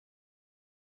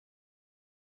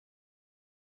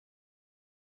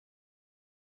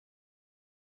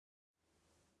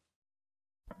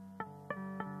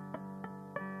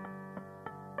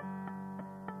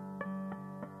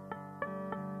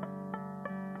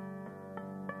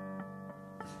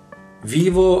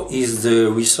VIVO is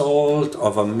the result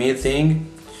of a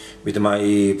meeting with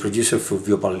my producer for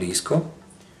VIVO.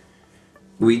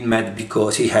 We met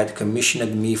because he had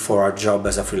commissioned me for a job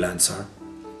as a freelancer.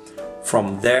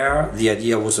 From there, the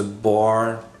idea was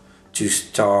born to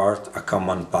start a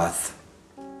common path.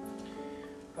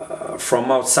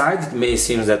 From outside, it may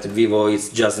seem that VIVO is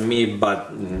just me,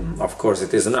 but of course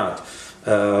it is not.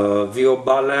 VIVO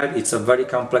Ballet, it's a very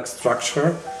complex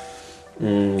structure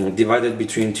divided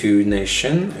between two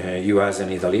nations, US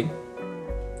and Italy.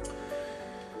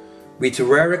 With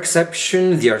rare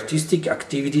exception, the artistic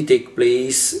activity takes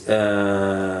place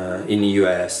in the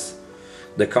US.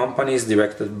 The company is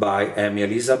directed by Amy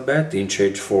Elizabeth, in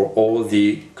charge for all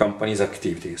the company's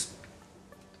activities.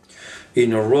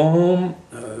 In Rome,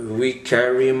 we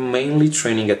carry mainly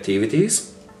training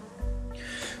activities.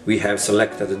 We have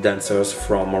selected dancers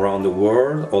from around the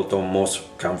world, although most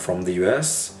come from the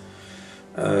US.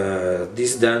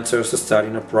 These dancers study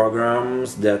in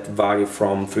programs that vary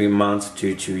from 3 months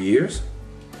to 2 years.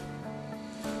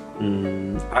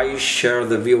 I share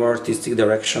the VIVO artistic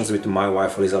directions with my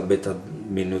wife Elisabetta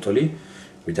Minutoli.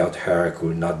 Without her I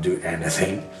could not do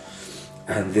anything.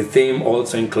 And the theme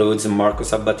also includes Marco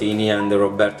Sabatini and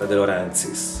Roberta De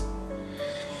Laurentiis.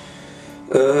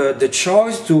 The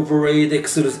choice to operate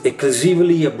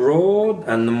exclusively abroad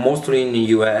and mostly in the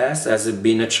US has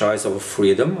been a choice of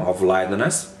freedom, of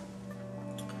lightness,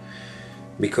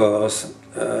 because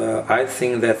I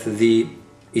think that the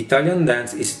Italian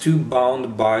dance is too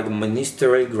bound by the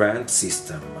ministerial grant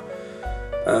system.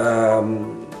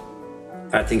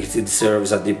 I think it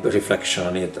deserves a deep reflection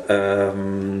on it.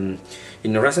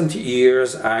 In recent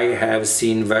years, I have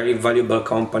seen very valuable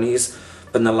companies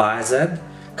penalized.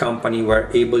 Companies were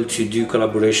able to do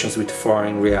collaborations with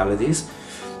foreign realities,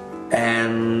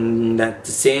 and at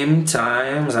the same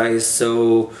time I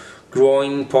saw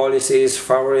growing policies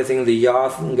favoring the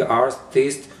young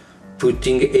artist,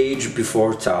 putting age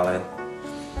before talent.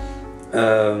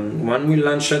 When we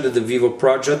launched the VIVO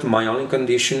project, my only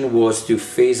condition was to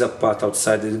phase a path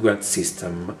outside the grant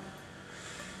system.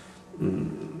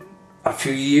 A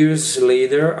few years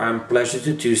later, I'm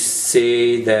pleased to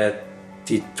say that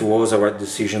it was a right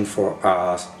decision for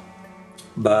us.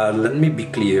 But let me be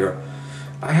clear,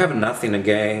 I have nothing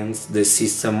against the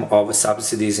system of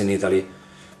subsidies in Italy,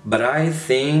 but I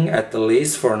think, at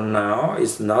least for now,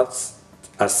 it's not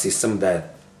a system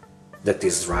that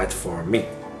is right for me.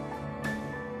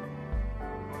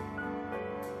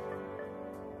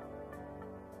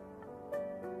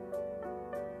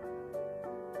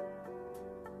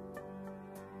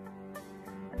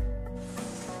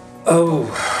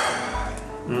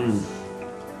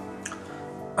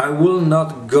 I will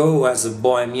not go as a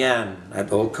bohemian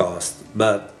at all costs,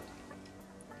 but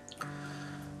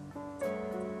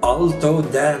although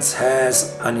dance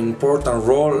has an important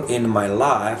role in my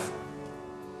life,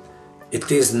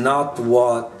 it is not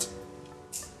what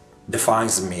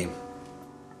defines me.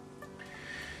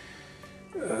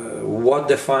 What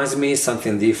defines me is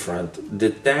something different. The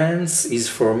dance is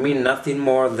for me nothing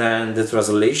more than the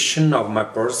translation of my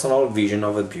personal vision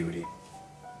of beauty.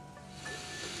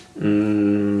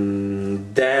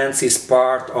 Dance is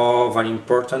part of an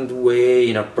important way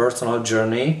in a personal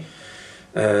journey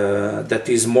that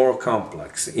is more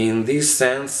complex. In this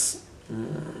sense,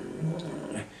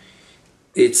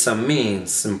 it's a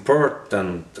means,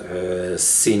 important,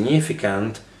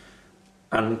 significant,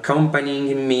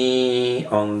 accompanying me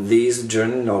on this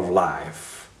journey of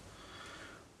life.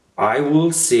 I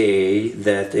will say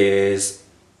that is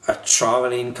a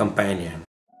traveling companion.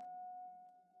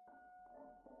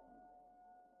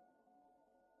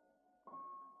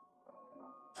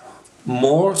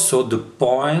 More so, the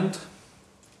point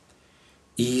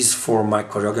is for my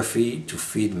choreography to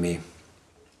feed me.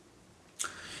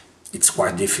 It's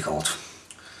quite difficult.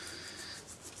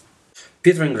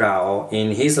 Peter Ingrao,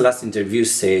 in his last interview,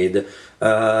 said,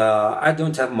 I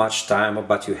don't have much time,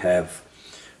 but you have.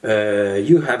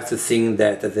 You have to think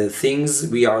that the things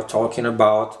we are talking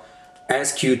about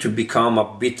ask you to become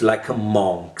a bit like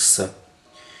monks.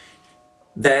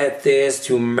 That is,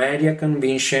 to marry a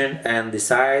convention and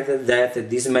decide that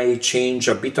this may change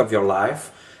a bit of your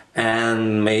life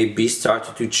and maybe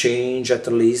start to change at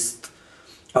least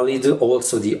a little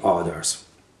also the others.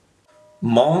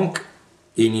 Monk,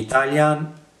 in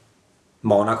Italian,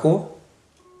 Monaco,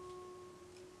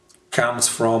 comes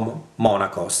from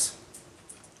Monacos.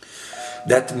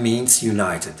 That means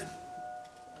united.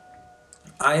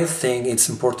 I think it's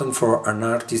important for an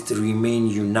artist to remain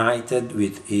united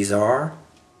with his art,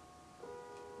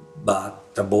 but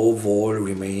above all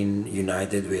remain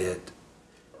united with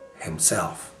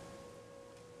himself.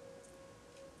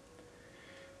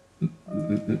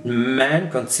 Man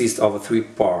consists of three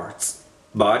parts: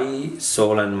 body,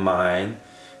 soul, and mind.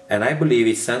 And I believe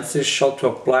it's essential to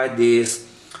apply this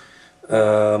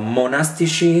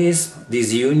monasticism,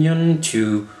 this union,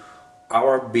 to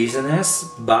our business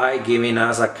by giving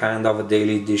us a kind of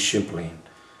daily discipline.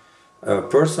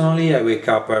 Personally, I wake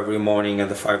up every morning at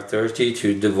 5:30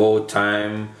 to devote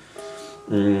time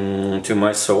to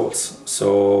my souls.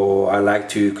 So I like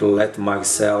to let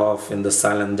myself in the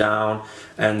silent down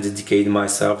and dedicate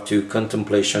myself to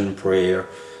contemplation and prayer.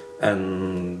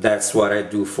 And that's what I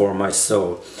do for my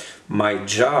soul. My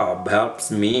job helps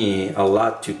me a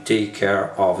lot to take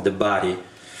care of the body.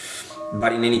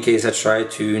 But in any case, I try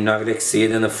to not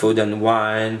exceed in the food and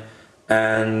wine,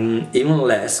 and even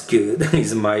less good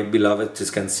is my beloved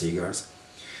Tuscan cigars.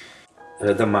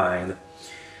 The mind.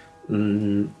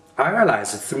 I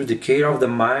realize that through the care of the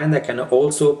mind, I can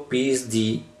also appease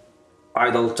the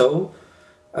idle thought,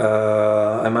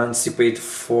 emancipate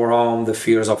from the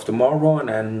fears of tomorrow,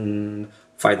 and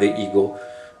fight the ego.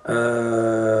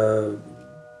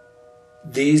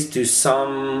 This to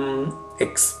some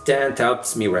extent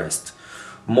helps me rest.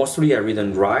 Mostly I read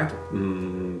and write,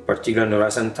 particularly in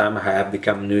recent time I have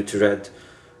become nurtured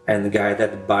and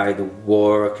guided by the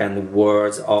work and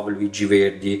words of Luigi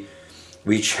Verdi,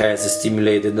 which has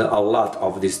stimulated a lot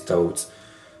of these thoughts.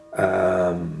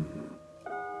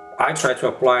 I try to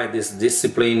apply this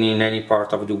discipline in any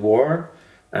part of the world,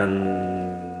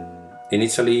 and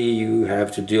initially you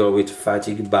have to deal with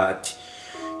fatigue, but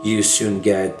you soon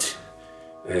get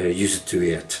used to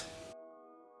it.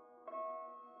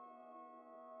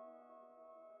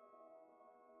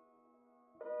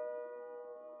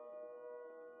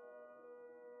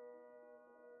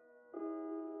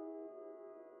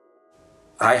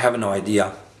 I have no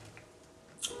idea.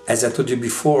 As I told you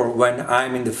before, when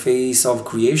I'm in the phase of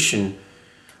creation,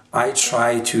 I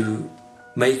try to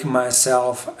make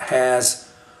myself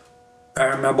as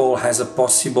permeable as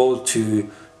possible to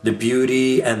the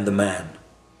beauty and the man.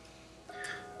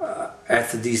 At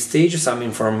this stage, some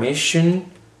information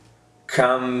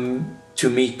come to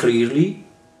me clearly,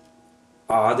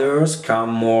 others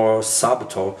come more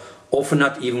subtle, often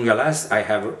not even realized I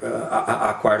have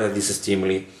acquired this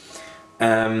stimuli.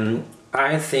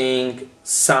 I think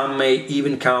some may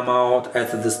even come out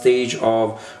at the stage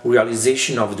of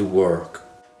realization of the work.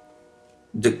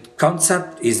 The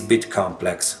concept is a bit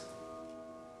complex.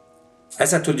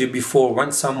 As I told you before,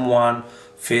 when someone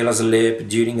fell asleep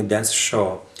during a dance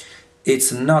show,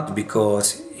 it's not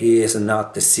because he is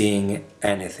not seeing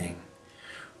anything,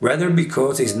 rather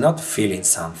because he's not feeling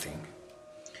something.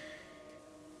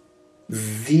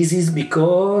 This is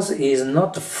because he is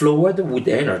not flowed with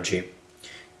energy.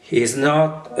 He is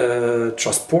not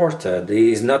transported,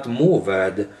 he is not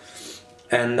moved.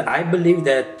 And I believe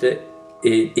that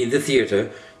in the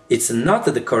theater, it's not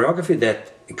the choreography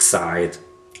that excites.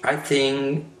 I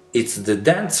think it's the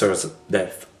dancers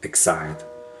that excite.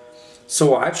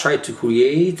 So I try to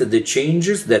create the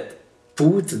changes that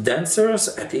put dancers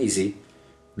at ease,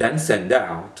 then stand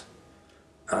out.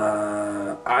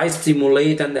 I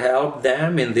stimulate and help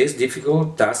them in this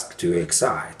difficult task to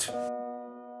excite.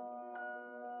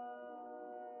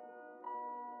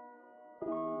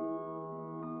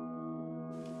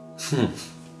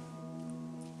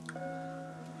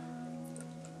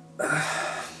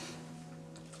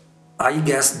 I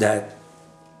guess that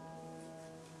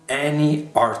any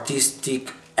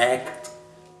artistic act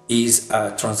is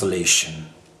a translation.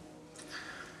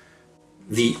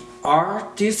 The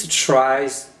artist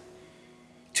tries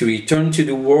to return to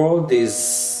the world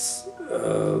this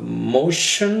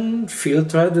motion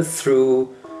filtered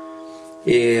through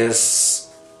his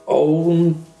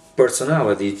own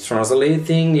personality,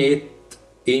 translating it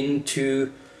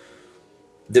into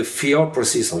the feel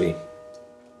precisely.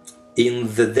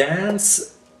 In the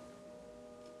dance,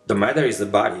 the matter is the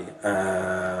body,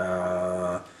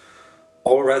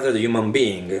 or rather the human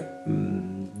being.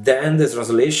 Then the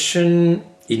translation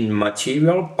in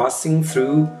material passing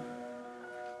through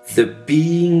the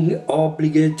being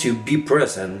obligated to be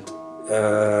present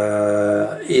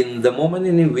in the moment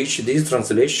in which this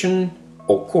translation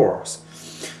occurs.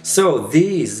 So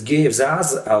this gives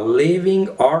us a living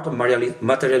art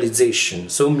materialization,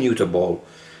 so mutable,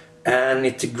 and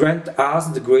it grants us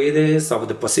the greatest of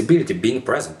the possibility, being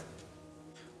present.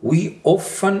 We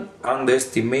often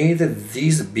underestimate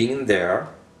this being there,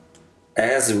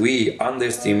 as we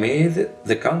underestimate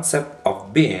the concept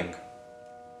of being.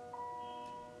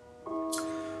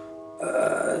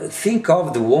 Think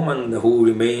of the woman who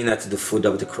remained at the foot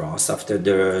of the cross after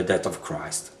the death of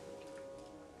Christ.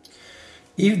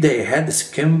 If they had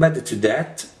succumbed to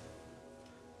that,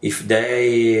 if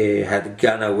they had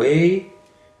gone away,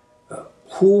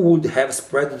 who would have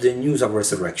spread the news of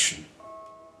resurrection?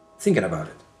 Thinking about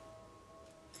it.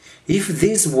 If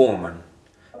this woman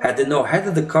had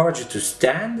the courage to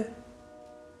stand,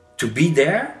 to be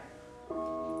there,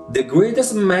 the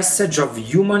greatest message of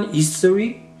human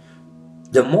history,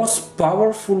 the most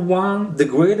powerful one, the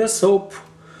greatest hope,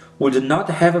 would not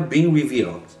have been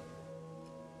revealed.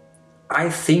 I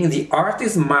think the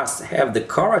artist must have the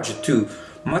courage to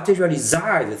materialize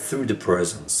it through the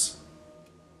presence.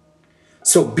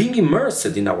 So being immersed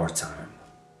in our time,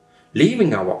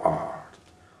 living our art,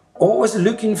 always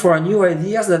looking for new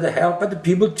ideas that help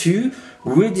people to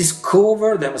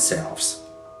rediscover themselves.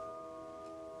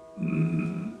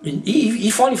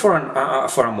 If only for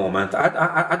a moment.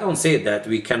 I don't say that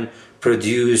we can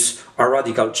produce a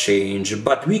radical change,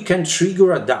 but we can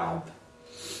trigger a doubt.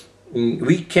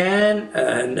 We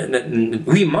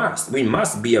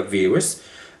must be a virus,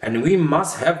 and we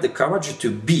must have the courage to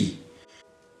be.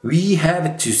 We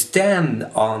have to stand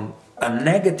on a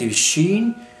negative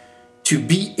sheen to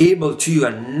be able to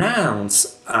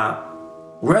announce a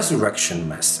resurrection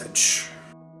message.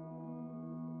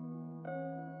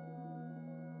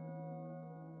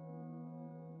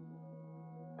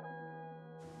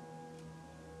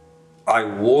 I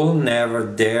will never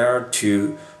dare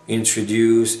to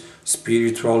introduce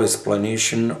spiritual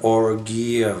explanation or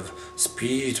give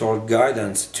spiritual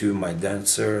guidance to my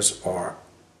dancers or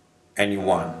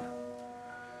anyone.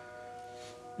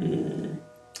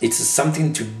 It's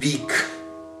something too big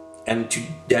and too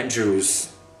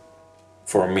dangerous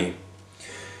for me.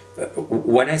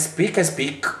 When I speak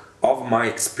of my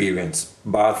experience,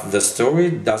 but the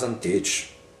story doesn't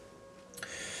teach.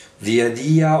 The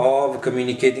idea of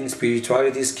communicating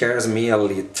spirituality scares me a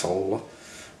little.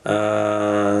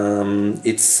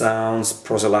 It sounds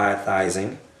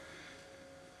proselytizing.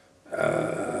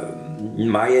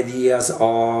 My ideas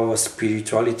of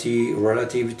spirituality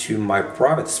relative to my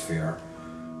private sphere.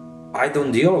 I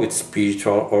don't deal with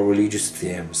spiritual or religious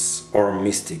themes or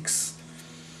mystics.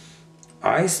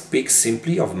 I speak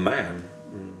simply of man,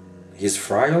 his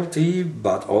frailty,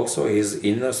 but also his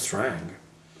inner strength.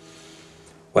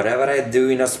 Whatever I do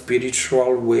in a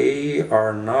spiritual way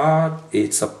or not,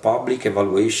 it's a public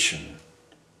evaluation.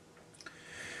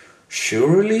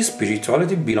 Surely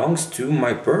spirituality belongs to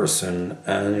my person,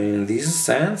 and in this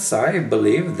sense I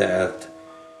believe that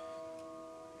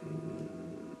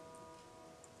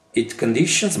it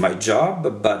conditions my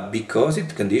job, but because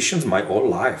it conditions my whole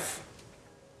life.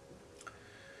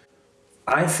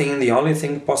 I think the only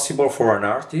thing possible for an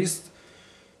artist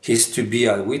is to be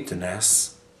a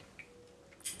witness,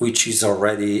 which is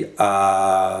already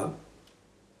a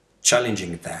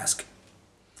challenging task.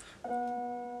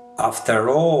 After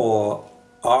all,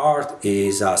 art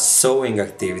is a sewing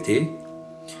activity.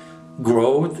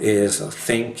 Growth is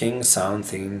thinking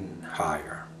something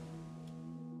higher.